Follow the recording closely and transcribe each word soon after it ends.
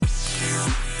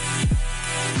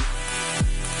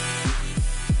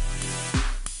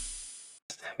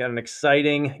Got an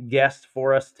exciting guest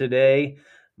for us today.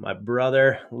 My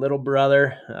brother, little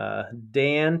brother,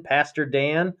 Dan, Pastor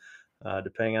Dan,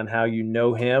 depending on how you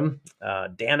know him,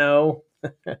 Dano.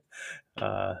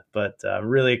 But I'm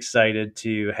really excited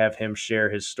to have him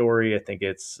share his story. I think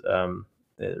it's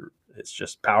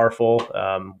just powerful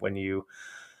when you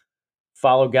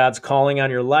follow God's calling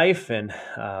on your life.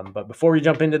 But before we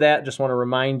jump into that, just want to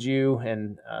remind you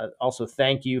and also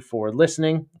thank you for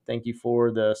listening. Thank you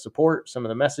for the support, some of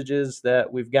the messages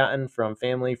that we've gotten from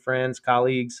family, friends,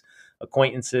 colleagues,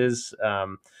 acquaintances.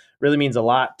 Really means a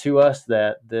lot to us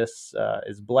that this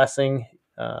is blessing,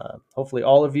 hopefully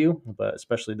all of you, but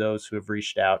especially those who have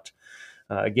reached out.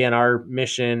 Again, our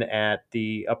mission at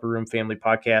the Upper Room Family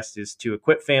Podcast is to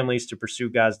equip families to pursue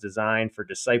God's design for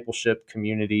discipleship,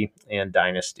 community, and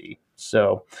dynasty.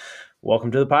 So,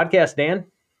 welcome to the podcast, Dan.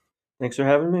 Thanks for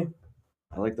having me.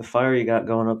 I like the fire you got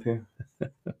going up here.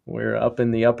 We're up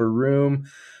in the upper room.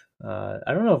 I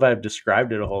don't know if I've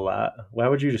described it a whole lot. How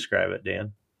would you describe it,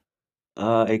 Dan?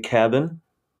 A cabin,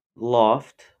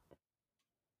 loft,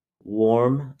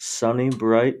 warm, sunny,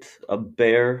 bright, a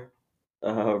bare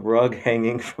rug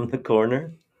hanging from the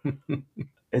corner.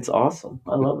 It's awesome.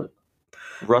 I love it.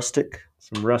 Rustic.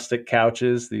 Some rustic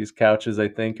couches. These couches, I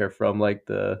think, are from like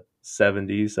the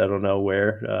 70s. I don't know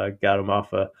where. Got them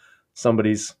off of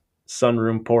somebody's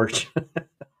sunroom porch.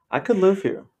 I could live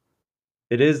here.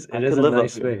 It is a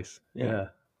nice space. Yeah.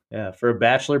 For a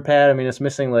bachelor pad, I mean, it's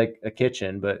missing like a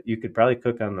kitchen, but you could probably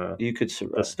cook on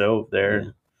the stove there.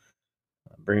 Yeah.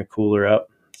 Bring a cooler up.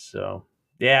 So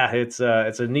yeah, it's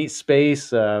a neat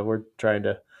space. We're trying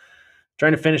to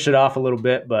finish it off a little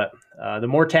bit, but the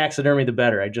more taxidermy, the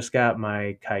better. I just got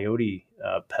my coyote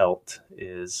pelt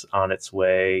is on its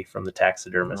way from the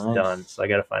taxidermist done, so I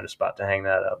got to find a spot to hang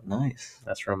that up. Nice.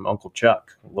 That's from Uncle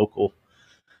Chuck, local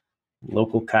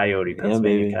coyote,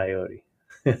 Pennsylvania coyote.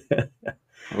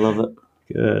 I love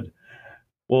it. Good.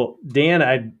 Well, Dan,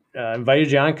 I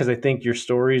invited you on because I think your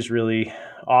story is really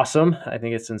awesome. I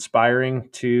think it's inspiring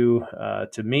to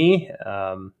me.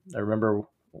 I remember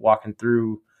walking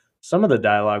through some of the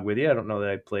dialogue with you. I don't know that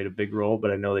I played a big role,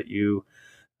 but I know that you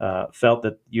felt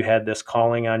that you had this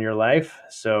calling on your life.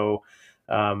 So,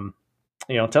 tell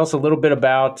us a little bit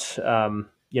about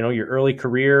your early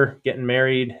career, getting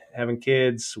married, having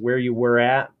kids, where you were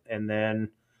at, and then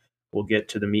we'll get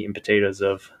to the meat and potatoes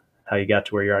of how you got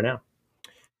to where you are now.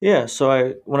 Yeah,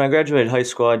 so when I graduated high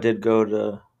school, I did go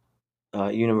to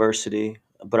university,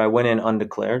 but I went in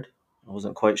undeclared. I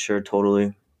wasn't quite sure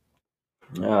totally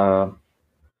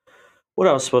what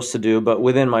I was supposed to do, but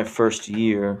within my first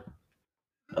year,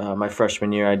 my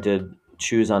freshman year, I did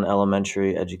choose on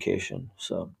elementary education.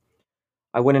 So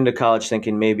I went into college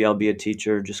thinking maybe I'll be a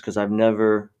teacher just because I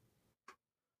never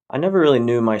really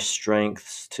knew my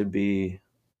strengths to be.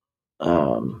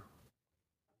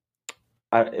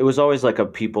 It was always like a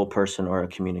people person or a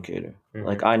communicator. Mm-hmm.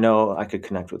 Like I know I could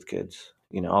connect with kids.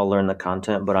 I'll learn the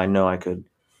content, but I know I could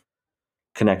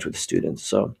connect with students.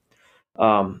 So,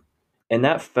 and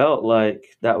that felt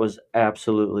like that was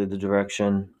absolutely the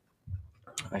direction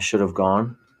I should have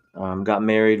gone. Got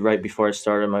married right before I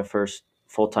started my first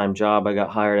full-time job. I got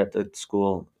hired at the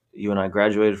school you and I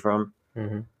graduated from.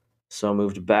 Mm-hmm. So I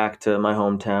moved back to my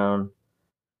hometown.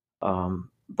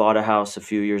 Bought a house a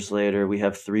few years later. We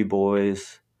have 3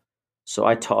 boys. So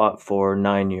I taught for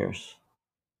 9 years.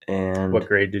 And what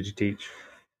grade did you teach?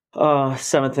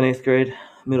 7th and 8th grade,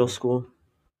 middle school,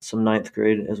 some 9th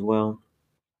grade as well.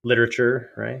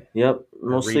 Literature, right? Yep,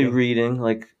 mostly reading,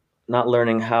 like not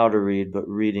learning how to read, but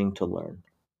reading to learn.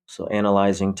 So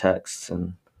analyzing texts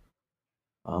and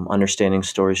understanding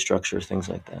story structure, things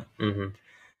like that. Mm-hmm.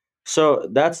 So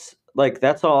that's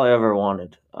all I ever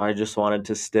wanted. I just wanted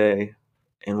to stay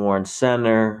in Warren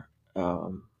Center,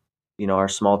 our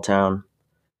small town.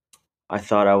 I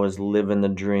thought I was living the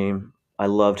dream. I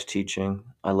loved teaching.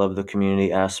 I loved the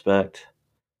community aspect.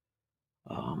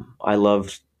 I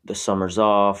loved the summers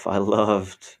off. I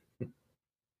loved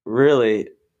really,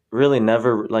 really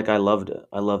never, I loved it.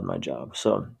 I loved my job.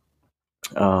 So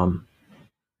I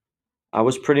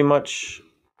was pretty much,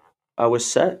 I was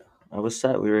set.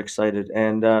 We were excited.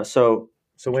 And so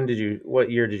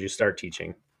what year did you start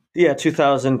teaching? Yeah,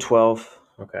 2012.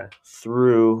 Okay.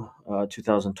 Through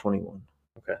 2021.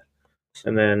 Okay.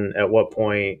 And then at what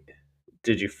point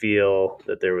did you feel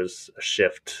that there was a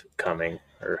shift coming,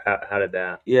 or how did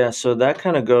that? Yeah, so that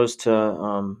kind of goes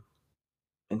to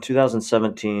in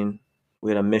 2017,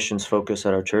 we had a missions focus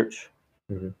at our church.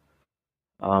 Mm-hmm.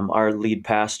 Our lead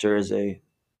pastor is a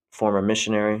former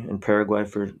missionary in Paraguay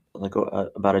for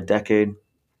about a decade.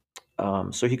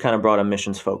 So he kind of brought a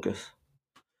missions focus.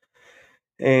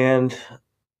 And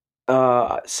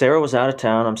Sarah was out of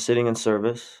town. I'm sitting in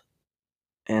service,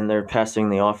 and they're passing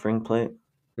the offering plate.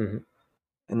 Mm-hmm.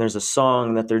 And there's a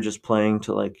song that they're just playing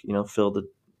to, like, fill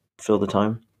the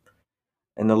time.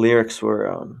 And the lyrics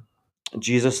were,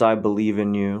 Jesus, I believe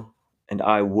in you, and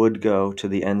I would go to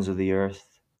the ends of the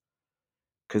earth,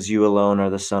 because you alone are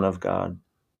the Son of God.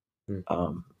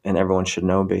 And everyone should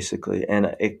know, basically.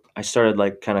 And I started,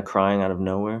 like, kind of crying out of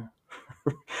nowhere.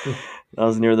 Mm-hmm. I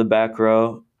was near the back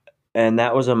row, and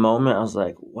that was a moment I was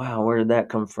like, wow, where did that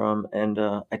come from? And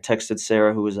I texted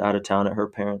Sarah, who was out of town at her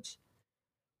parents'.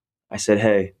 I said,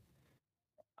 hey,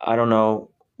 I don't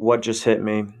know what just hit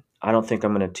me. I don't think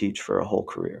I'm going to teach for a whole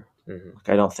career. Mm-hmm. Like,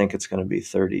 I don't think it's going to be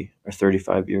 30 or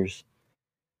 35 years.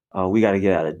 We got to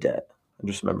get out of debt. I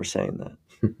just remember saying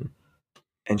that.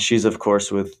 And she's, of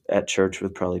course, at church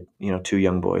with probably, two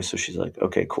young boys. So she's like,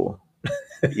 okay, cool.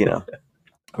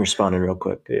 Responded real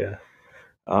quick. Yeah.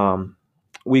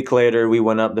 Week later, we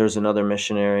went up. There's another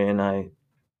missionary, and I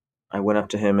went up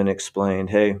to him and explained,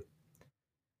 hey,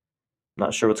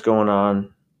 not sure what's going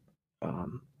on.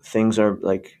 Things are,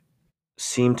 like,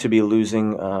 seem to be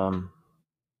losing.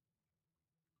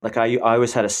 Like, I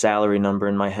always had a salary number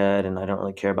in my head, and I don't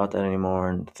really care about that anymore,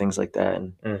 and things like that.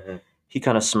 And Mm-hmm. he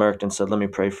kind of smirked and said, let me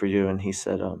pray for you. And he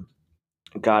said,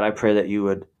 God, I pray that you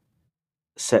would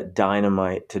set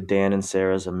dynamite to Dan and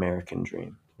Sarah's American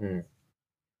dream. Mm-hmm.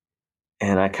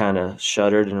 And I kind of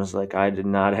shuddered and was like, I did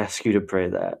not ask you to pray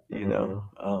that,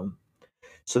 Mm-hmm.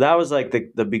 So that was, like,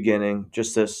 the beginning,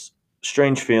 just this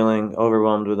strange feeling,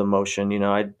 overwhelmed with emotion.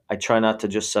 I try not to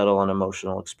just settle on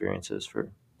emotional experiences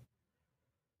for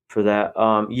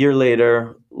that. Year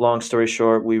later, long story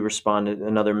short, we responded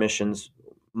another missions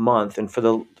month, and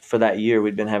for that year,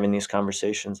 we'd been having these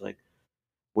conversations, like,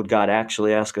 would God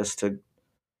actually ask us to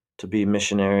be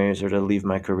missionaries, or to leave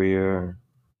my career, or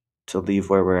to leave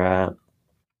where we're at?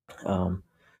 Um,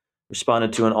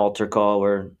 Responded to an altar call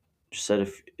where she said,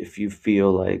 if you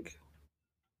feel like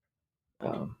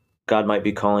um, God might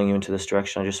be calling you into this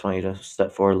direction, I just want you to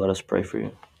step forward. Let us pray for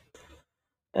you.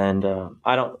 And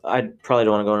I probably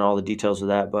don't want to go into all the details of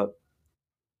that, but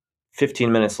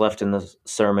 15 minutes left in the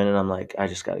sermon, and I'm like, I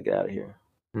just got to get out of here.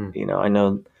 Mm-hmm. I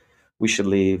know we should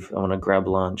leave. I want to grab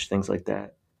lunch, things like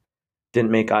that.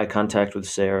 Didn't make eye contact with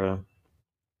Sarah.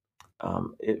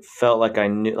 It felt like I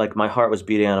knew, like, my heart was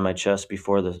beating out of my chest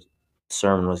before the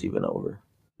sermon was even over.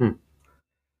 Hmm.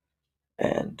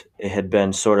 And it had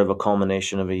been sort of a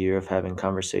culmination of a year of having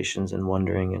conversations and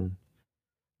wondering. And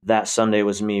that Sunday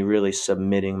was me really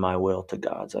submitting my will to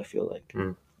God's, I feel like.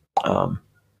 Mm-hmm. Um,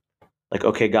 like,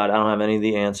 okay, God, I don't have any of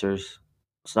the answers.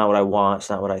 It's not what I want. It's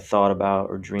not what I thought about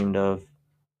or dreamed of.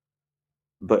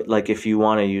 But, like, if you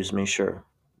want to use me, sure,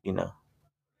 you know.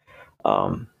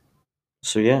 Um,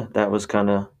 so yeah, that was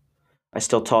kind of. I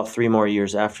still taught 3 more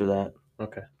years after that,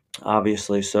 Okay.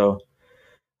 obviously. So,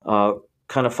 uh,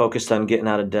 kind of focused on getting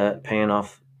out of debt, paying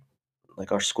off,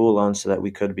 like, our school loans, so that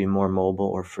we could be more mobile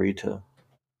or free to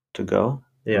go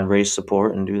Yeah. and raise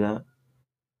support and do that.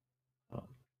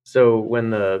 So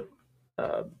when uh,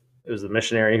 it was the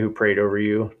missionary who prayed over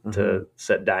you Mm-hmm. to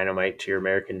set dynamite to your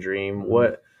American dream,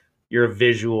 Mm-hmm. you're a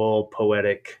visual,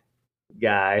 poetic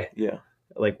guy. Yeah.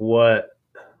 Like what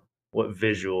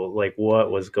visual, like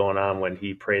what was going on when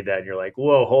he prayed that and you're like,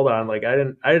 whoa, hold on, like I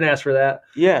didn't ask for that.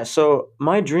 Yeah. So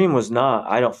my dream was not,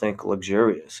 I don't think,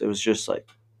 luxurious. It was just, like,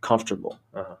 comfortable.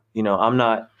 Uh-huh. I'm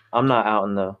not out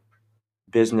in the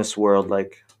business world,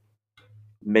 like,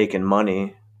 making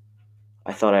money.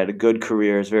 I thought I had a good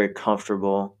career. It was very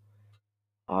comfortable.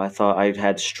 I thought I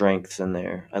had strengths in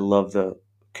there. I love the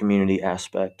community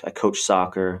aspect. I coach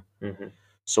soccer. Mm-hmm.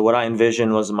 So what I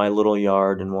envisioned was my little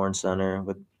yard in Warren Center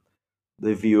with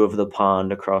the view of the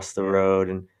pond across the road,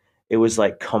 and it was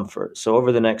like comfort. So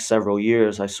over the next several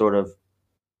years, I sort of,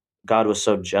 God was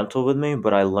so gentle with me,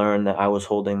 but I learned that I was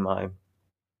holding my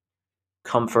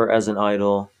comfort as an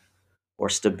idol, or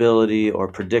stability,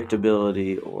 or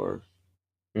predictability, or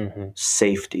Mm-hmm.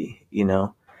 safety.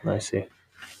 I see.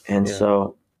 And Yeah.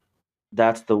 so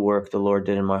that's the work the Lord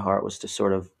did in my heart, was to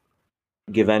sort of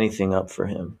give anything up for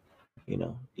him,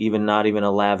 even not even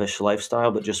a lavish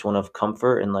lifestyle, but just one of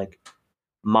comfort and, like,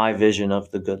 my vision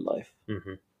of the good life.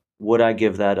 Mm-hmm. Would I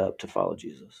give that up to follow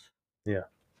Jesus? Yeah.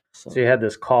 So So, you had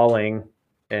this calling,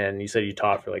 and you said you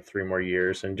taught for like 3 more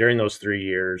years, and during those 3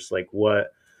 years, like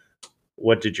what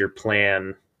did your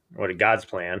plan, what did God's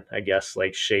plan, I guess,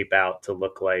 like shape out to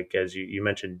look like? As you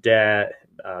mentioned debt,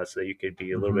 so that you could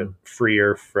be a little bit mhm.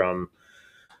 freer from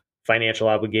financial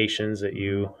obligations that Mhm.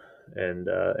 you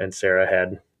and Sarah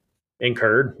had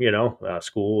incurred,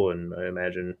 school, and I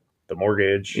imagine the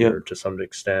mortgage, or Yep. to some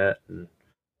extent, and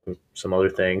some other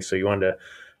things. So you wanted to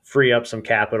free up some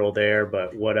capital there.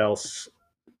 But what else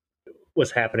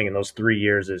was happening in those 3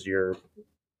 years? I'm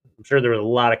sure there were a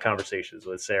lot of conversations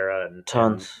with Sarah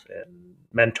Tons. and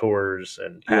mentors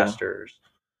and Yeah. pastors.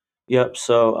 Yep.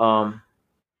 So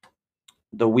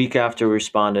the week after we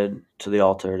responded to the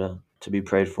altar to be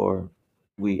prayed for,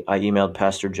 I emailed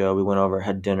Pastor Joe. We went over,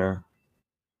 had dinner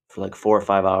for like 4 or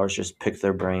 5 hours, just picked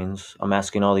their brains. I'm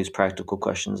asking all these practical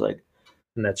questions, like,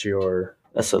 And that's your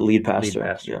that's a lead lead pastor.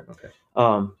 pastor. Yeah. Okay.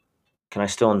 Can I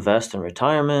still invest in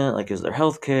retirement? Like, is there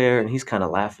health care? And he's kind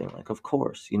of laughing, like, of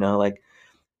course, like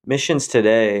missions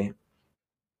today.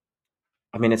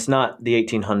 I mean, it's not the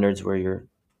 1800s where you're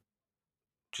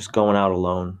just going out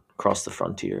alone across the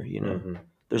frontier. Mm-hmm.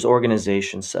 There's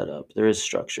organization set up. There is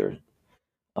structure.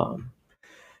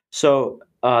 So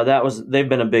they've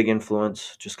been a big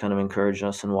influence, just kind of encouraging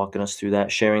us and walking us through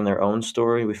that, sharing their own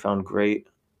story. We found great,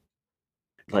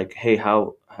 like, hey,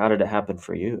 how did it happen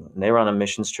for you? And they were on a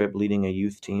missions trip leading a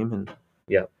youth team, and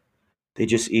Yeah. they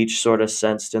just each sort of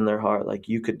sensed in their heart, like,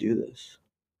 you could do this.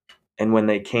 And when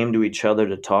they came to each other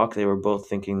to talk, they were both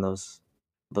thinking those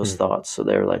thoughts. So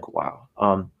they were like,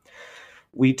 wow.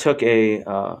 We took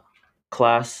a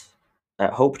class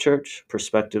at Hope Church,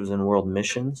 Perspectives in World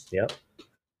Missions. Yeah.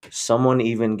 Someone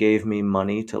even gave me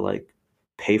money to like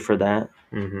pay for that.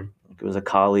 Mm-hmm. It was a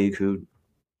colleague who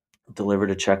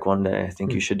delivered a check one day. I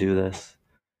think you should do this.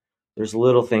 There's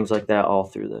little things like that all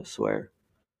through this where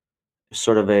it's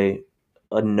sort of a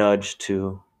nudge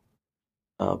to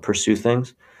pursue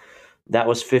things. That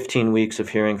was 15 weeks of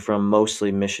hearing from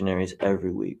mostly missionaries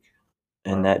every week.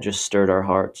 And that just stirred our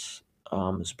hearts.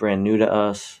 It's brand new to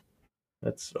us.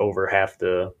 That's over half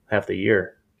the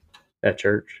year at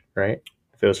church, right?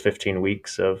 If it was 15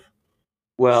 weeks of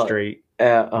straight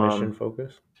mission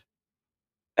focus.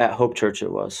 At Hope Church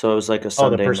it was. So it was like a Oh, the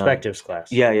Sunday perspectives night.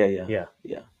 class. Yeah.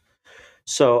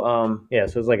 So yeah,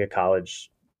 so it was like a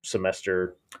college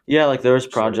semester. Yeah, like there was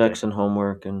projects and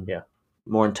homework and yeah,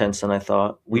 more intense than I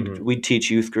thought. We'd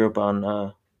teach youth group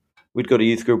on we'd go to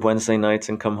youth group Wednesday nights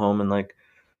and come home and like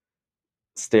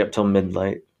stay up till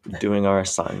midnight doing our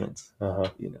assignments.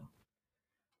 So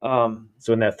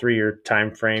in that 3-year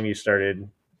time frame, you started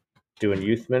doing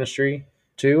youth ministry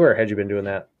too, or had you been doing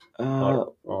that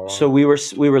all along? So we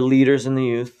were leaders in the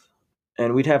youth,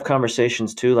 and we'd have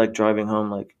conversations too, like driving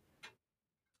home. Like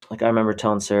I remember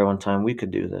telling Sarah one time, we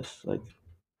could do this. Like,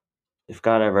 if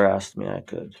God ever asked me, I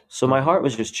could. So my heart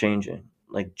was just changing,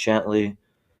 like gently,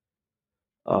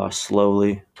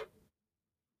 slowly.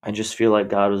 I just feel like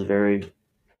God was very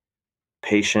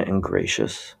patient and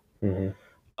gracious.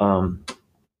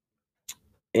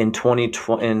 In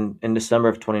 2020, in December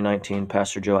of 2019,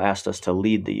 Pastor Joe asked us to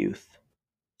lead the youth.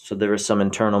 So there was some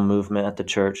internal movement at the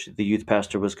church. The youth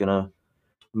pastor was going to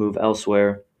move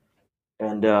elsewhere,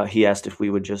 and he asked if we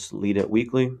would just lead it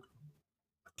weekly.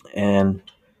 And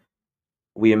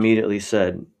we immediately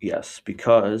said yes,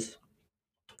 because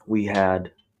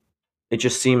it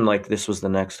just seemed like this was the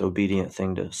next obedient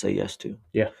thing to say yes to.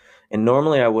 Yeah. And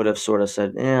normally I would have sort of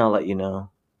said, I'll let you know,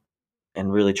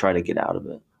 and really try to get out of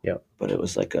it. Yeah. But it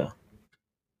was like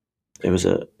it was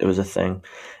a thing.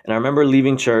 And I remember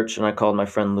leaving church, and I called my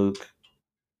friend Luke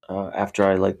after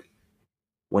I like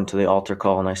went to the altar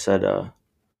call, and I said,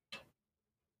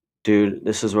 dude,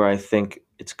 this is where I think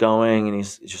it's going. And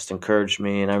he's just encouraged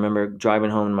me. And I remember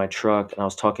driving home in my truck, and I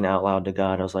was talking out loud to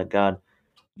God. I was like, God,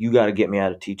 you got to get me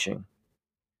out of teaching,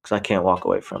 because I can't walk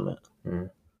away from it.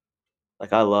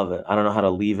 Like, I love it. I don't know how to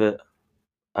leave it.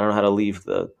 I don't know how to leave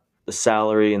the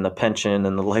salary and the pension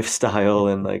and the lifestyle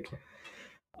and like,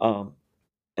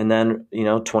 and then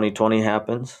 2020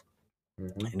 happens,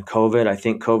 and COVID. I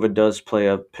think COVID does play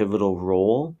a pivotal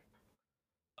role.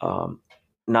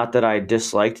 Not that I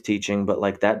disliked teaching, but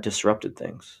like that disrupted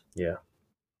things. Yeah,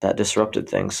 that disrupted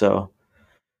things. So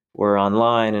we're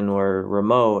online and we're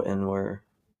remote and we're.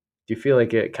 Do you feel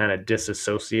like it kind of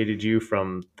disassociated you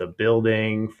from the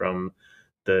building, from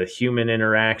the human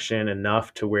interaction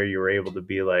enough to where you were able to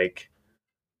be like,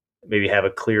 maybe have a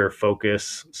clearer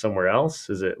focus somewhere else?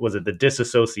 Was it the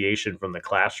disassociation from the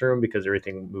classroom because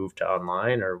everything moved to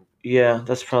online? Or Yeah,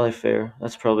 that's probably fair.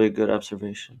 That's probably a good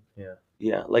observation.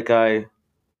 Yeah, like I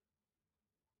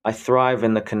thrive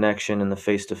in the connection and the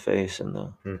face to face and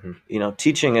the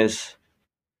teaching is.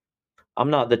 I'm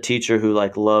not the teacher who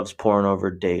like loves pouring over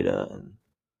data, and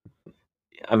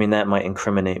I mean that might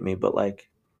incriminate me, but like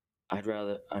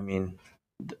I'm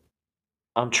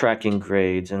tracking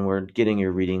grades and we're getting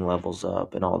your reading levels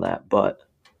up and all that, but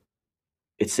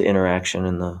it's the interaction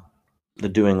and the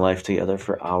doing life together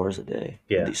for hours a day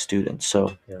with these students.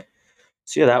 So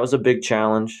yeah, that was a big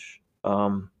challenge.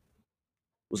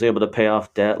 Was able to pay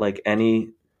off debt like any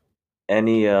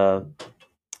any I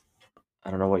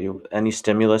don't know any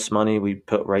stimulus money we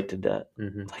put right to debt.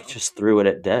 Like just threw it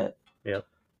at debt. Yeah.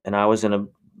 And I was in a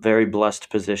very blessed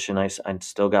position. I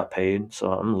still got paid,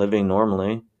 so I'm living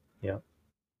normally. Yeah.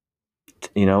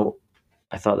 You know,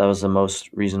 I thought that was the most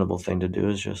reasonable thing to do,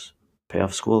 is just pay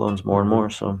off school loans more and more.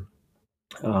 So,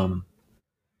 so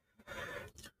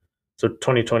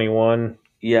 2021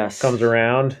 yes, comes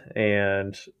around,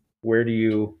 and where do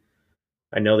you?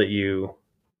 I know that you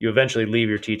eventually leave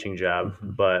your teaching job,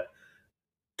 but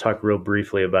talk real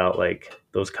briefly about like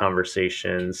those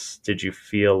conversations. Did you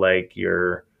feel like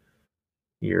your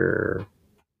your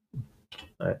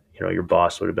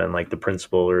boss would have been like the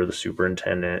principal or the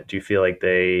superintendent? Do you feel like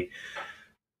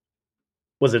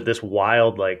was it this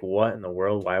wild, like, what in the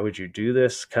world? Why would you do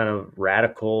this kind of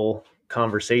radical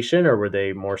conversation, or were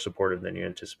they more supportive than you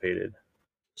anticipated?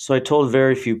 So I told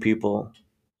very few people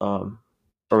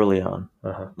early on.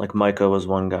 Uh-huh. Like Micah was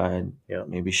one guy I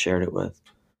maybe shared it with.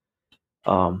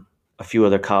 A few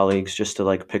other colleagues, just to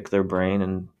like pick their brain.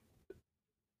 And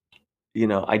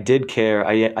I did care.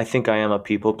 I think I am a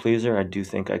people pleaser. I do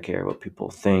think I care what people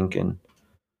think and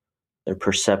their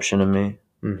perception of me.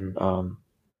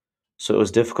 So it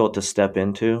was difficult to step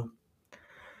into.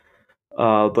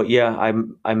 But yeah,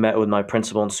 I met with my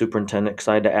principal and superintendent because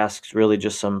I had to ask really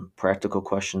just some practical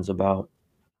questions about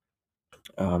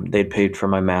they'd paid for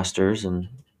my master's and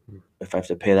if I have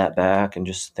to pay that back and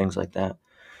just things like that.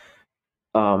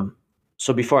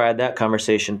 So before I had that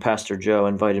conversation, Pastor Joe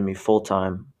invited me full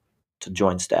time to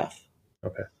join staff.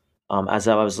 Okay. As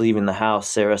I was leaving the house,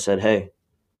 Sarah said, "Hey,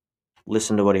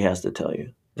 listen to what he has to tell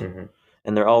you."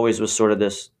 And there always was sort of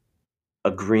this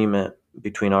agreement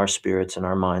between our spirits and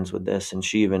our minds with this, and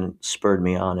she even spurred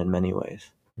me on in many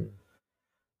ways.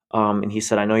 And he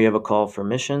said, "I know you have a call for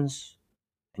missions,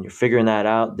 and you're figuring that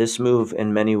out. This move,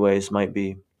 in many ways, might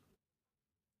be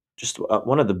just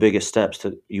one of the biggest steps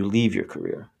to you leave your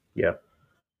career. Yeah.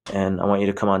 And I want you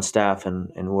to come on staff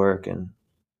and work. And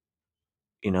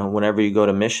whenever you go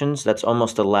to missions, that's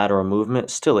almost a lateral movement,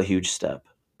 still a huge step.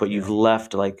 But you've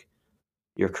left like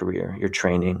your career, your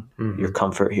training, your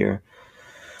comfort here."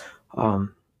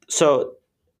 So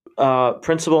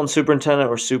principal and superintendent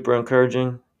were super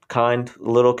encouraging, kind, a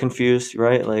little confused,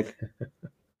 right? Like,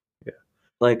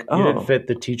 like, You didn't oh, fit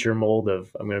the teacher mold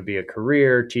of I'm going to be a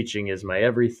career. Teaching is my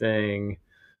everything.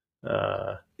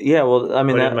 yeah. Well, I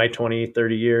mean, put in my 20,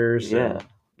 30 years. yeah, And get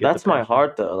that's the my pension.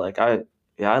 heart though. Like I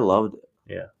loved it.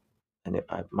 Yeah. And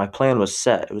my plan was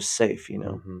set. It was safe,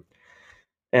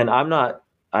 And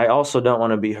I also don't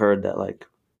want to be heard that like,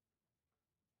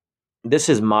 this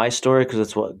is my story because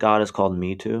it's what God has called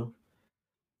me to.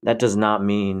 That does not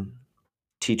mean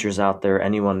teachers out there,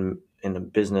 anyone in a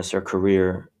business or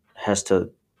career has to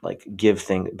like give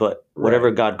things, but whatever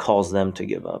God calls them to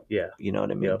give up. Yeah. You know what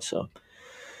I mean? Yep.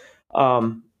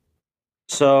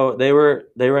 So they were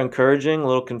encouraging, a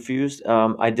little confused.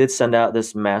 I did send out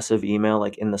this massive email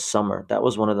like in the summer. That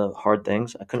was one of the hard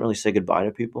things. I couldn't really say goodbye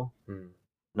to people.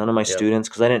 None of my students,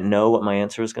 because I didn't know what my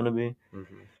answer was going to be.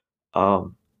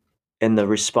 And the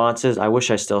responses, I wish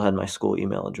I still had my school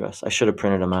email address. I should have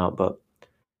printed them out, but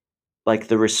like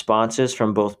the responses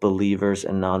from both believers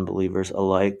and non-believers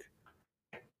alike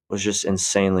was just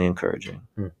insanely encouraging.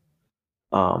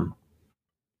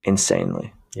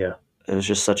 Insanely. Yeah. It was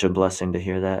just such a blessing to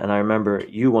hear that. And I remember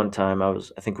you one time, I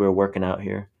think we were working out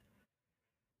here,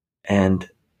 and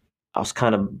I was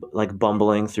kind of like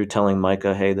bumbling through telling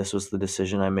Micah, "Hey, this was the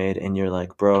decision I made." And you're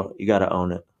like, "Bro, you got to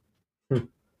own it."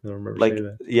 I don't remember Like, saying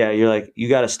that. yeah, you're like, you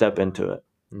got to step into it.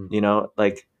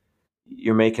 Like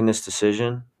you're making this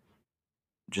decision,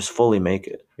 just fully make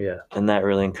it. Yeah. And that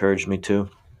really encouraged me too.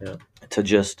 Yeah. To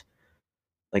just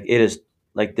like, it is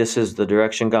like, this is the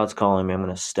direction God's calling me. I'm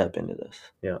going to step into this.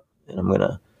 Yeah. And I'm going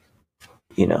to,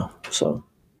 so.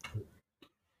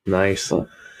 Nice. But,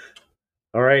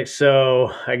 all right.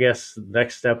 So I guess the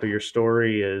next step of your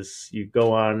story is you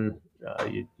go on,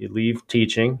 you leave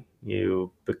teaching,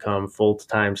 you become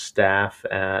full-time staff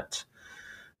at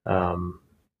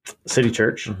City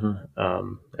Church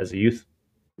as a youth.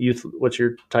 What's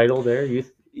your title there?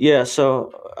 Youth. Yeah.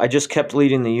 So I just kept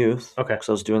leading the youth. Okay. Because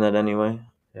I was doing that anyway.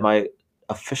 Yeah. My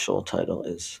official title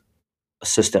is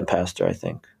assistant pastor, I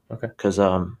think. Okay. Because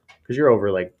you're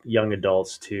over like young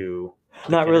adults to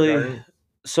not really.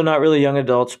 So not really young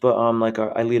adults, but like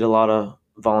I lead a lot of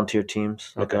volunteer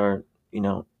teams. Like our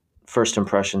first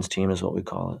impressions team is what we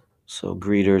call it. So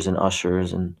greeters and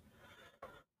ushers and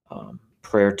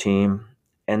prayer team,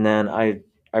 and then I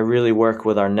really work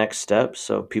with our next steps.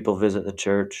 So people visit the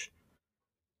church.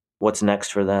 What's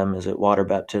next for them? Is it water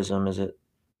baptism? Is it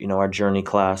our journey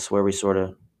class where we sort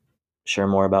of share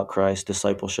more about Christ,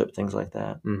 discipleship, things like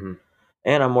that. Mm-hmm.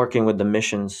 And I'm working with the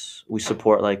missions. We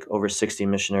support like over 60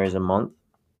 missionaries a month.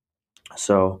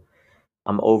 So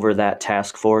I'm over that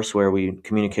task force where we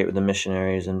communicate with the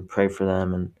missionaries and pray for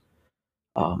them, and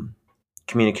um,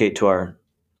 communicate to our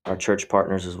church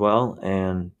partners as well.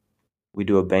 And we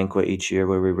do a banquet each year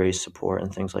where we raise support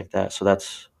and things like that. So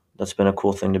that's been a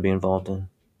cool thing to be involved in.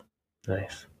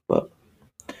 Nice. But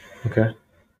Okay.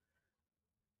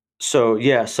 so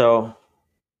yeah, so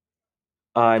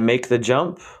I make the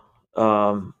jump.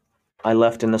 Um, I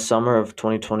left in the summer of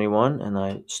 2021, and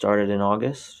I started in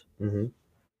August, Mm-hmm.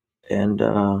 and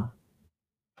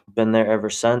been there ever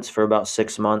since. For about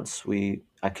 6 months,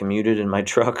 I commuted in my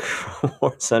truck from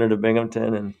Warren Center to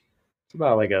Binghamton, and It's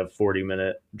about like a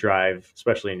 40-minute drive,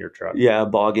 especially in your truck. yeah,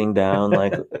 bogging down,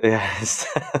 like yeah,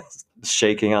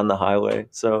 shaking on the highway.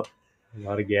 So A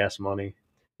lot of gas money.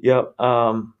 yep.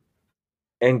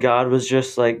 And God was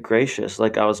just like gracious.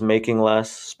 Like I was making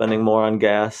less, spending more on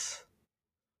gas.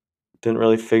 Didn't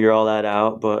really figure all that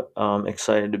out, but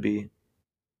excited to be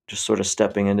just sort of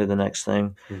stepping into the next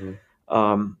thing. Mm-hmm.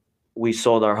 Um, we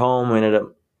sold our home.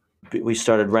 We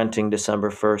started renting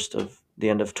December 1st of the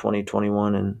end of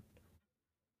 2021, and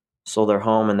sold our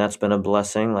home, and that's been a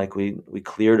blessing. Like we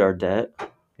cleared our debt.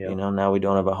 Yep. Now we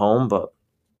don't have a home, but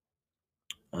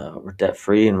we're debt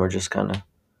free, and we're just kind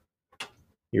of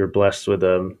You're blessed with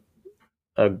a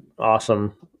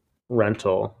awesome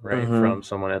rental, right, mm-hmm. from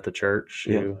someone at the church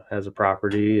Yep. who has a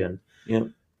property, and Yep.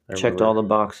 I Checked all remember, the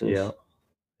boxes. yeah,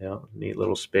 yeah, neat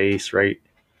little space, right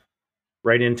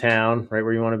in town, right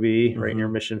where you want to be, right in your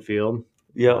Mm-hmm. mission field.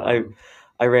 Yeah.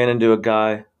 I ran into a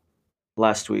guy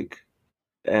last week,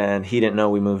 and he didn't know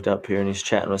we moved up here, and he's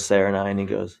chatting with Sarah and I, and he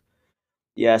goes,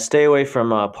 "Yeah, stay away from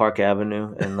Park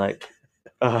Avenue and like,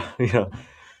 you know,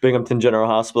 Binghamton General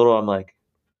Hospital." I'm like,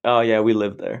 "Oh yeah, we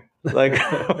live there. Like,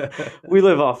 we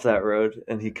live off that road."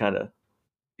 And he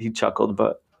chuckled,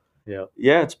 but Yeah.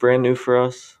 yeah, it's brand new for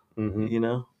us. Mm-hmm. You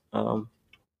know, um,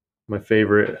 My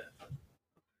favorite,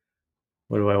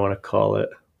 what do I want to call it?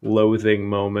 Loathing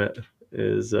moment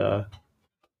is you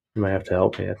might have to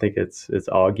help me. I think it's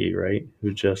Augie, right?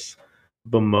 Who just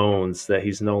bemoans that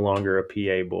he's no longer a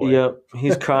PA boy. yep,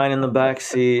 he's crying in the back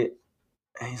seat.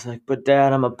 And he's like, "But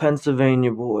Dad, I'm a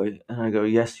Pennsylvania boy." And I go,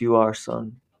 "Yes, you are,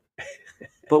 son.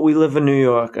 But we live in New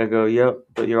York." I go, "Yep,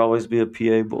 but you'll always be a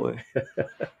PA boy."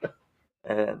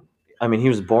 And I mean, he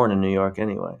was born in New York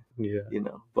anyway, Yeah.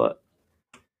 But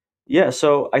yeah,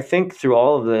 so I think through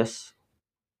all of this,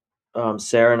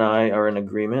 Sarah and I are in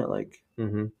agreement,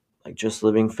 Mm-hmm. like just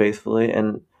living faithfully.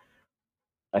 And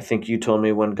I think you told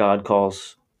me when God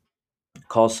calls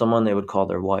someone, they would call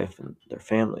their wife and their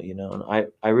family, And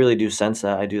I really do sense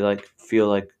that. I do feel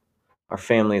like our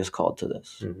family is called to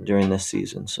this Mm-hmm. during this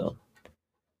season. So,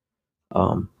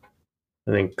 um,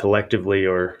 I think collectively,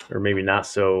 or maybe not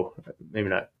so, maybe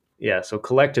not. Yeah. So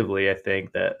collectively, I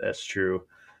think that's true.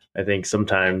 I think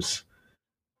sometimes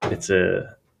it's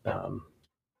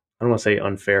I don't want to say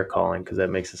unfair calling, because that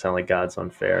makes it sound like God's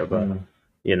unfair, but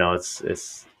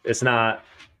mm, it's not,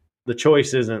 the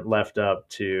choice isn't left up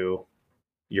to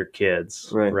your kids,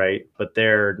 right. right? But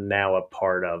they're now a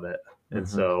part of it. And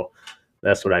Mm-hmm. so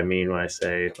that's what I mean when I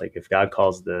say, like, if God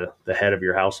calls the head of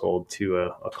your household to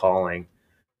a calling,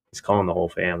 he's calling the whole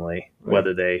family, Right.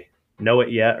 whether they know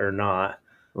it yet or not.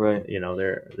 Right.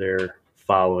 They're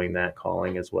following that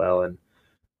calling as well, and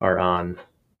are on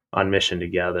mission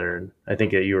together. And I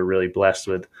think that you were really blessed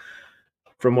with,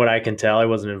 from what I can tell, I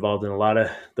wasn't involved in a lot of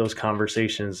those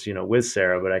conversations, with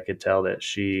Sarah, but I could tell that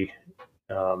she,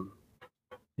 um,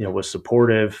 was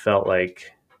supportive, felt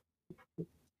like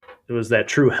it was that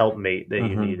true helpmate that you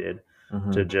Mm-hmm. needed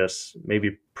Mm-hmm. to just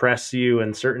maybe press you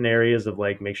in certain areas of,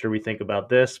 like, make sure we think about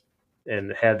this,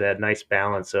 and had that nice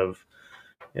balance of,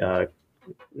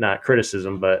 not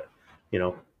criticism, but,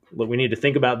 look, we need to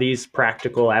think about these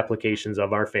practical applications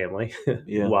of our family,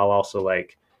 Yeah. while also,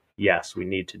 like, yes, we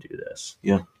need to do this.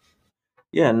 Yeah.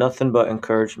 Yeah. Nothing but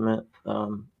encouragement.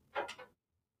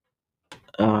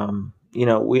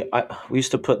 We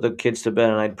used to put the kids to bed,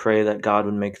 and I'd pray that God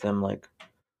would make them like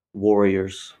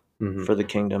warriors Mm-hmm. for the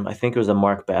kingdom. I think it was a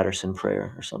Mark Batterson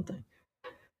prayer or something.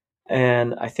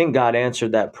 And I think God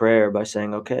answered that prayer by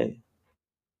saying, "Okay,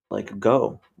 like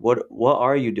go. What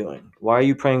are you doing? Why are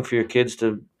you praying for your kids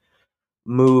to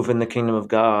move in the kingdom of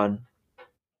God?"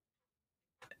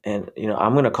 And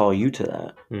I'm going to call you to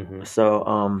that. Mm-hmm.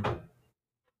 So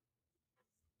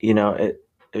it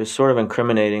was sort of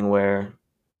incriminating where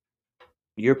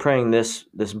you're praying this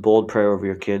bold prayer over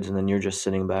your kids, and then you're just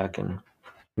sitting back and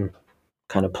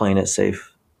kind of playing it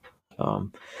safe.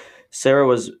 Sarah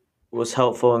was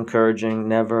helpful, encouraging,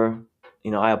 never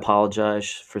I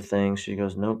apologize for things. She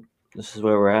goes, nope, this is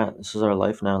where we're at. This is our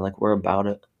life now. Like, we're about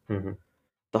it. Mm-hmm.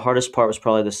 The hardest part was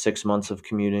probably the 6 months of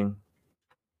commuting.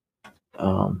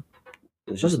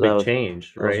 It's That's a just big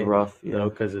change, that was right? rough. Though, Yeah.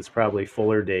 because it's probably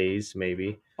fuller days,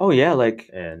 maybe, Oh yeah, like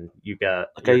and you got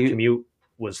like your commute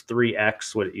was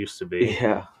 3x what it used to be.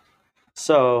 yeah.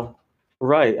 So,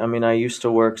 right. I mean, I used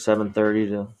to work 7:30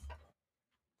 to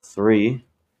 3.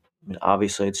 I mean,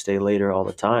 obviously I'd stay later all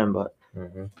the time, but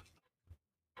Mm-hmm.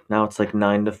 now it's like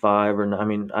 9 to 5 I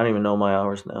mean, I don't even know my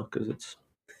hours now cuz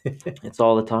it's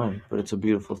all the time, but it's a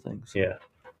beautiful thing. So. Yeah,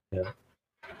 yeah,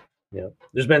 yeah.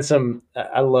 There's been some.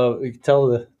 I love tell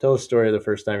the story of the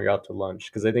first time you're out to lunch,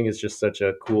 because I think it's just such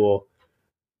a cool.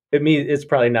 It's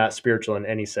probably not spiritual in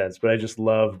any sense, but I just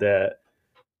love that.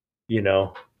 You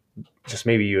know, just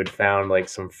maybe you had found like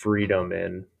some freedom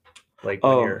in, like,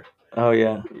 when Oh. you're, Oh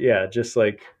yeah. yeah, just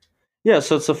like, Yeah,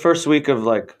 so it's the first week of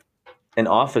like an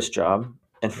office job.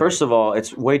 And first right. of all,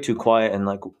 it's way too quiet and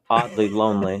like oddly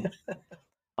lonely.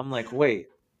 I'm like, wait,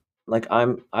 like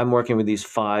I'm working with these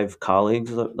 5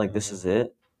 colleagues, like this Uh-huh. is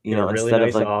it, You have a really instead of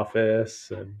nice like,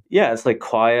 office, and yeah, it's like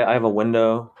quiet. I have a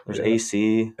window, there's yeah,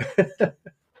 AC.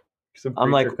 some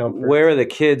I'm like, creature where comforts, are the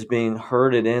kids being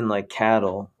herded in like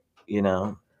cattle, you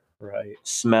know, right?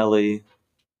 smelly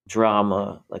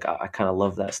drama. Like I kind of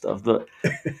love that stuff. But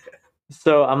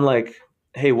so I'm like,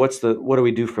 hey, what do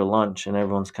we do for lunch? And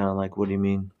everyone's kind of like, what do you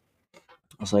mean?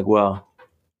 I was like, well,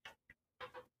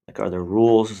 like, are there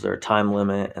rules? Is there a time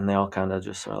limit? And they all kind of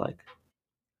just are like,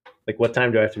 Like, what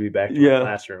time do I have to be back to my yeah,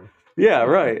 classroom? yeah,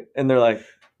 right. And they're like,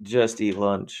 just eat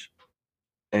lunch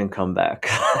and come back.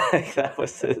 Like, that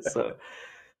was it. So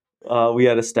we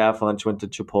had a staff lunch, went to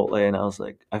Chipotle, and I was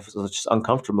like, I was just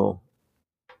uncomfortable.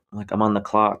 Like, I'm on the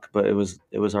clock, but it was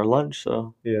our lunch.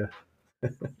 So Yeah.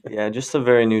 yeah, just a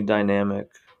very new dynamic.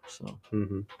 So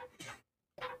Mm-hmm.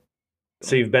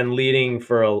 So you've been leading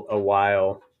for a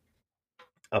while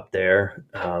up there,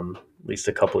 at least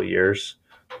a couple of years,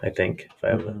 I think, if I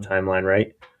have the mhm, timeline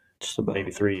right. just Maybe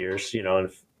about, 3 years,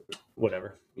 and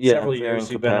whatever. yeah, Several varying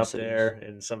years you've been up capacities. there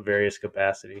in some various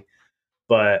capacity.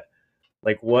 But,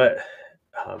 like, what,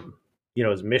 um,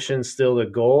 is mission still the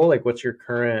goal? Like, what's your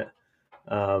current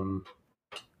um,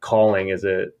 calling? Is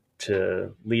it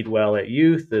to lead well at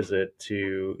youth? Is it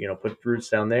to, put roots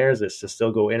down there? Is it to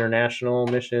still go international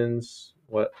missions?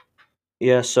 What?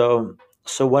 Yeah, so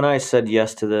when I said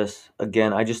yes to this,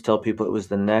 again, I just tell people it was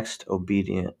the next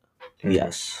obedient Mm-hmm.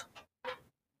 yes.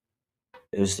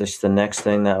 It was just the next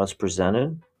thing that was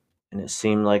presented, and it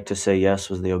seemed like to say yes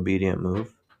was the obedient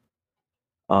move.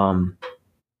 Um,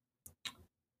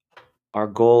 our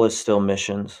goal is still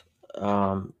missions,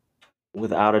 um,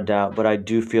 without a doubt, but I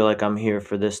do feel like I'm here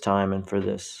for this time and for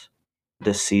this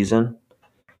season,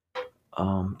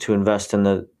 to invest in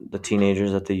the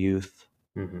teenagers, at the youth,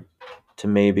 Mm-hmm. to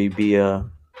maybe be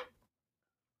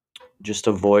just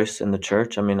a voice in the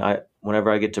church. I mean, I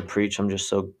whenever I get to preach, I'm just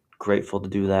so grateful to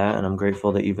do that, and I'm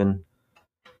grateful to even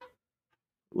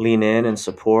lean in and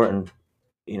support, and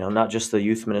not just the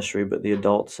youth ministry, but the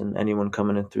adults and anyone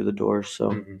coming in through the doors.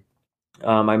 So,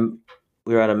 Mm-hmm. I'm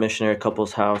we were at a missionary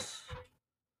couple's house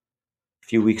a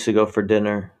few weeks ago for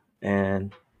dinner,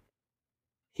 and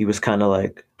he was kind of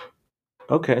like,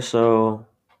 "Okay, so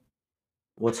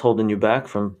what's holding you back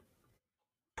from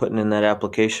putting in that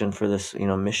application for this,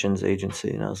 missions agency?"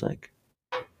 And I was like,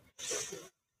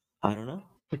 "I don't know."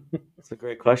 It's a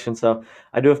great question. So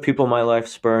I do have people in my life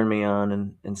spurring me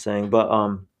on and saying, but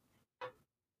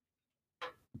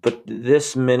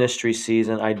this ministry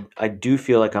season, I do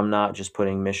feel like I'm not just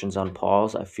putting missions on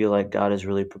pause. I feel like God is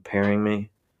really preparing me,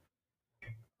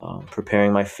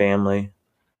 preparing my family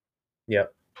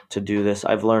Yep. to do this.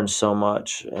 I've learned so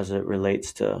much as it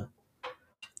relates to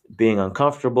being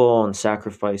uncomfortable and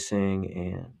sacrificing,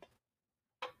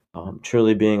 and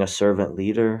truly being a servant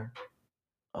leader,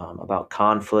 about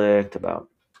conflict, about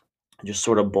just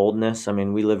sort of boldness. I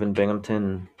mean, we live in Binghamton,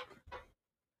 and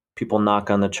people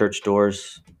knock on the church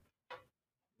doors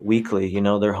weekly.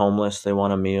 They're homeless, they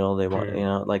want a meal, they want,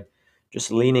 Mm-hmm. like,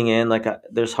 just leaning in. Like,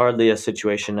 there's hardly a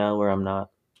situation now where I'm not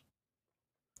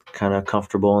kind of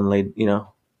comfortable and laid,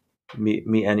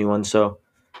 meet anyone. So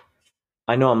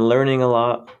I know I'm learning a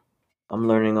lot. I'm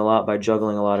learning a lot by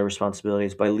juggling a lot of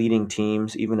responsibilities, by leading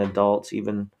teams, even adults,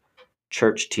 even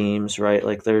church teams, right?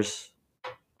 Like,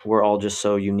 we're all just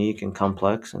so unique and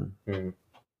complex and Mm-hmm.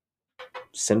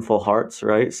 sinful hearts,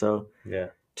 right? So Yeah.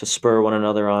 to spur one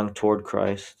another on toward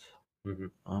Christ,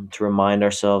 Mm-hmm. to remind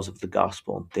ourselves of the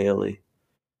gospel daily,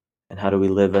 and how do we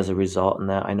live as a result in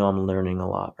that. I know I'm learning a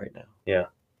lot right now. Yeah.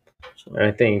 So And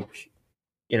I think,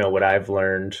 what I've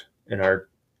learned in our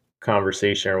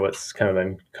conversation, or what's kind of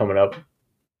been coming up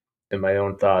in my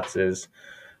own thoughts is,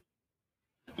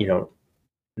 you know,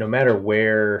 no matter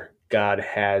where God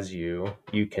has you,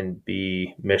 you can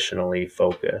be missionally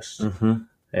focused. Mm-hmm.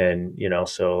 And,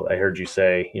 so I heard you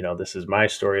say, this is my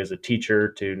story as a teacher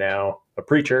to now a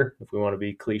preacher, if we want to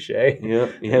be cliche,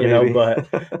 Yep. Yeah, maybe. but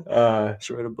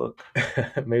Should write a book.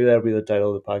 maybe that'll be the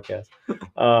title of the podcast.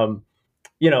 Um,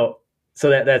 you know, so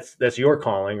that's your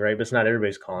calling, right? But it's not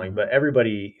everybody's calling, but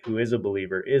everybody who is a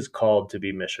believer is called to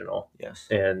be missional. Yes.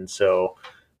 And so,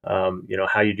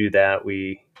 how you do that,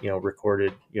 we,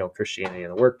 recorded, Christianity in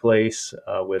the Workplace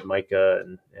with Micah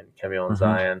and Kemuel and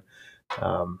Zion.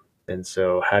 And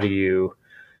so how do you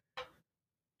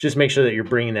just make sure that you're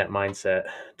bringing that mindset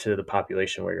to the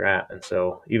population where you're at? And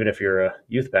so even if you're a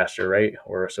youth pastor, right,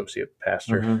 or associate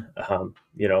pastor,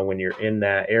 when you're in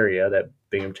that area, that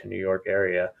Binghamton, New York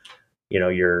area,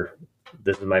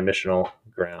 this is my missional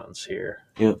grounds here.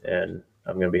 Yep. And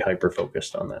I'm going to be hyper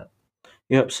focused on that.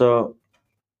 Yep. So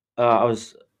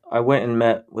I went and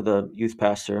met with a youth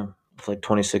pastor for like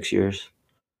 26 years.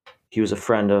 He was a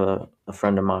friend of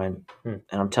mine, and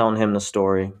I'm telling him the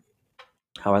story,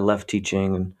 how I left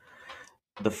teaching, and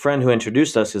the friend who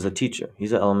introduced us is a teacher.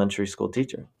 He's an elementary school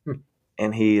teacher,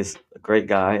 and he is a great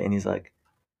guy. And he's like,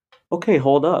 "Okay,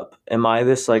 hold up. Am I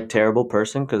this like terrible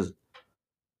person? Because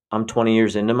I'm 20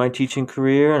 years into my teaching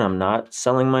career, and I'm not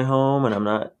selling my home, and I'm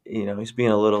not, he's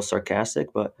being a little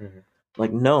sarcastic, but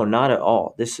like, no, not at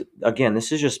all. This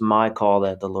is just my call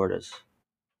that the Lord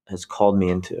has called me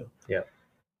into. Yeah.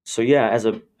 So yeah, as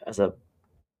a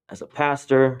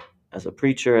pastor, as a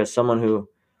preacher, as someone who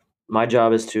my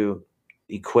job is to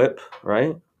equip,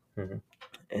 right?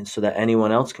 And so that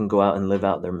anyone else can go out and live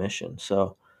out their mission.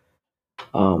 So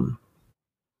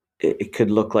it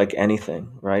could look like anything,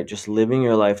 right? Just living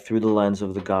your life through the lens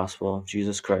of the gospel of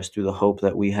Jesus Christ, through the hope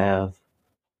that we have,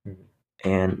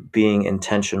 and being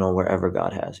intentional wherever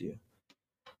God has you.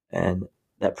 And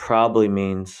that probably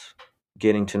means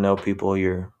getting to know people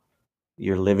you're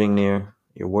living near,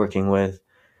 you're working with,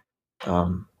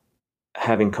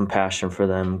 having compassion for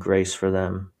them, grace for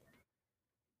them,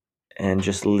 and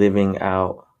just living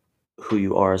out who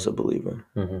you are as a believer.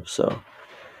 So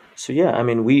yeah, I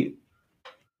mean,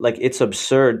 it's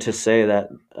absurd to say that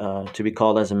to be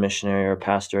called as a missionary or a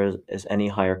pastor is any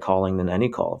higher calling than any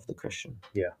call of the Christian.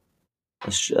 Yeah.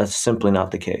 That's simply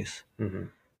not the case.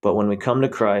 But when we come to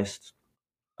Christ,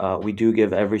 we do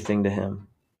give everything to him.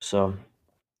 So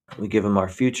we give him our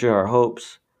future, our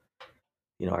hopes,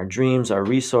 our dreams, our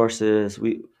resources.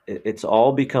 It's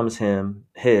all becomes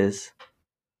his,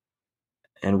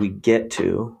 and we get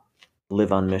to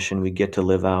live on mission. We get to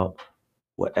live out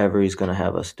whatever he's going to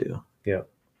have us do. Yeah.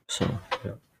 So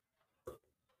yeah.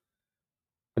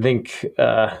 I think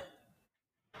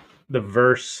the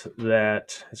verse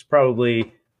that is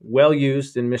probably well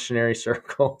used in missionary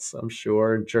circles, I'm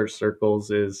sure, in church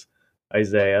circles, is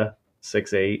Isaiah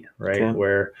 6:8, right? Okay.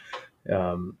 Where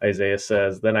Isaiah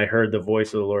says, "Then I heard the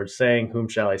voice of the Lord saying, 'Whom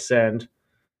shall I send?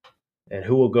 And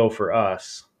who will go for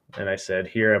us?' And I said,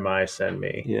 'Here am I, send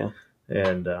me.'" Yeah.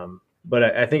 And but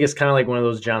I think it's kind of like one of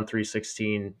those John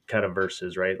 3:16 kind of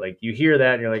verses, right? Like you hear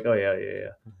that and you're like, "Oh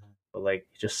yeah." But like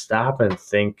just stop and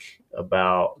think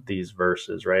about these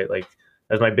verses, right? Like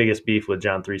that's my biggest beef with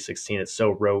John 3:16. It's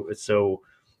so rote, it's so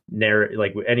narrow.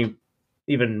 Like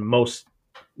even most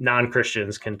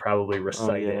non-Christians can probably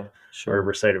recite it or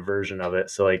recite a version of it.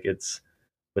 So like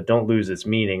but don't lose its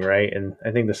meaning, right? And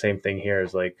I think the same thing here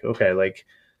is like, okay, like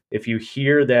if you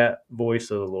hear that voice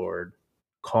of the Lord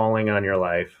calling on your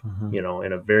life,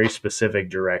 in a very specific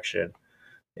direction,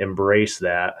 embrace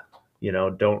that.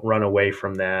 Don't run away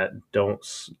from that. Don't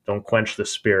quench the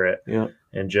spirit. Yeah.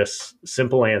 And just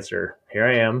simple answer. Here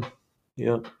I am.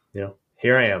 Yeah.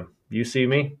 Here I am. You see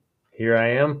me? Here I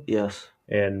am. Yes.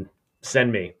 And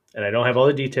send me. And I don't have all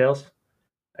the details.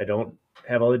 I don't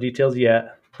have all the details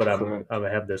yet, but I'm gonna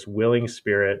have this willing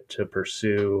spirit to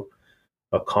pursue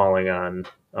a calling on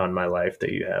my life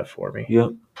that you have for me.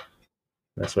 Yep.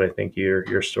 That's what I think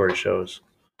your story shows.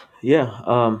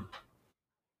 Yeah.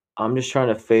 I'm just trying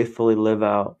to faithfully live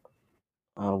out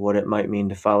what it might mean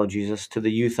to follow Jesus. To the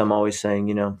youth, I'm always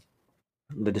saying,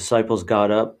 the disciples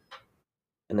got up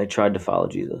and they tried to follow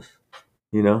Jesus,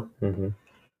 and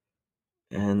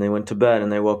they went to bed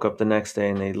and they woke up the next day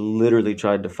and they literally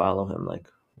tried to follow him. Like,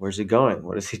 where's he going?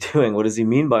 What is he doing? What does he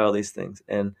mean by all these things?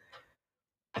 And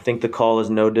I think the call is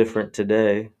no different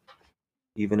today,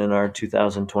 even in our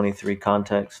 2023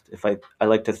 context. If I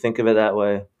like to think of it that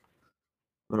way, I'm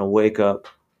going to wake up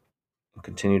and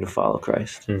continue to follow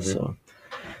Christ. So,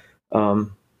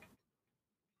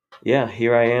 yeah,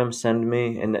 here I am, send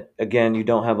me. And again, you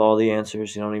don't have all the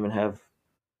answers. You don't even have,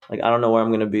 I don't know where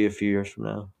I'm going to be a few years from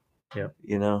now. Yeah.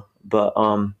 You know, but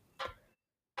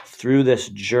through this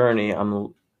journey,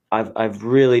 I've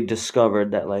really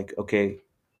discovered that, like, okay,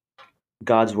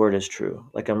 God's word is true.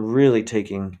 Like, I'm really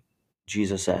taking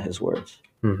Jesus at his words.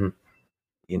 Mm-hmm.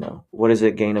 You know, what does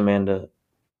it gain a man to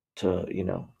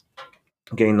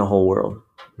gain the whole world,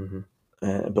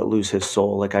 Mm-hmm. but lose his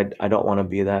soul? Like, I don't want to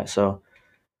be that. So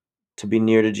to be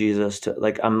near to Jesus, to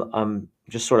like, I'm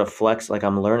just sort of flex, like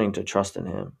I'm learning to trust in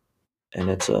him, and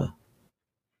it's a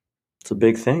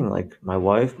big thing. Like my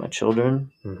wife, my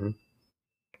children,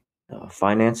 Mm-hmm.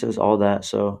 finances, all that.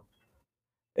 So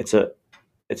it's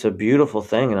a beautiful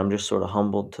thing, and I'm just sort of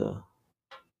humbled to.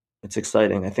 It's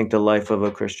exciting. I think the life of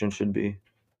a Christian should be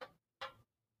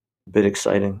a bit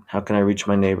exciting. How can I reach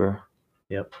my neighbor?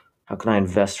 Yep. How can I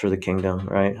invest for the kingdom?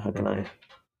 Right? Mm-hmm.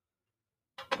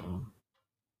 Um,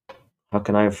 how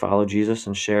can I follow Jesus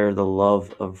and share the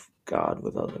love of God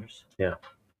with others? Yeah.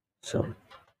 So,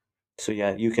 so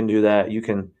yeah, you can do that. You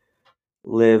can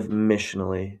live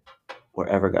missionally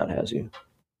wherever God has you.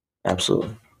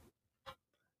 Absolutely.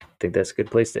 I think that's a good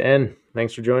place to end.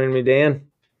 Thanks for joining me, Dan.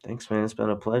 Thanks, man. It's been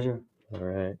a pleasure. All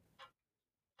right.